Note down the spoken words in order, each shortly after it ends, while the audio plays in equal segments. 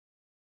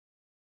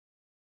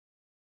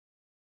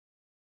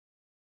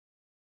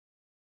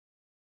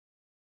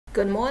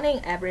Good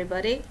morning,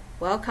 everybody.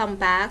 Welcome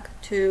back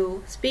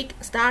to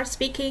Start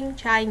Speaking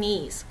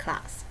Chinese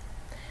class.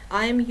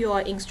 I'm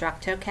your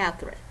instructor,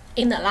 Catherine.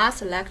 In the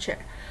last lecture,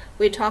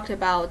 we talked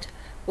about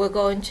we're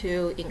going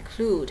to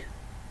include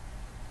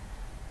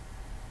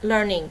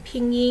learning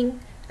pinyin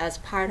as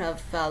part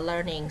of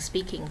learning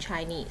speaking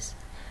Chinese.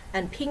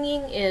 And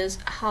pinyin is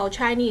how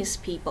Chinese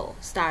people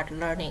start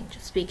learning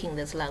speaking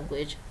this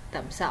language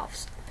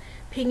themselves.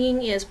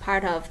 Pinyin is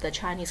part of the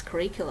Chinese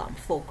curriculum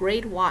for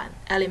grade 1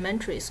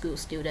 elementary school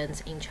students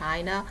in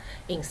China,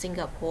 in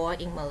Singapore,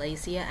 in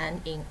Malaysia,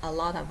 and in a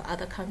lot of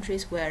other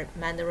countries where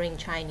Mandarin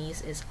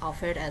Chinese is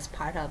offered as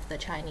part of the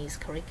Chinese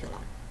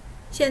curriculum.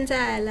 现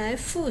在来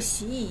复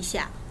习一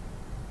下。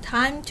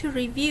Time to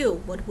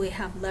review what we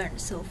have learned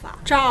so far.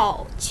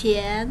 赵、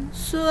钱、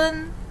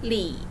孙、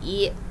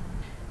李.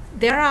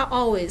 There are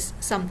always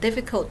some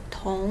difficult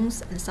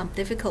tones and some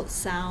difficult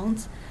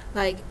sounds.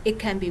 Like, it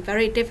can be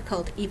very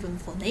difficult even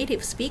for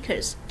native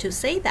speakers to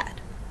say that.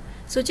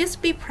 So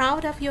just be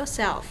proud of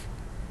yourself.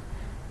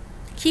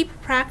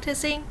 Keep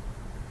practicing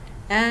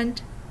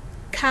and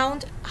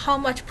count how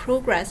much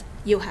progress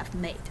you have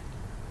made.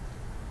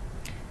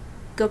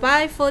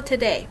 Goodbye for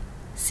today.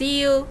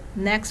 See you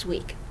next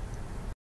week.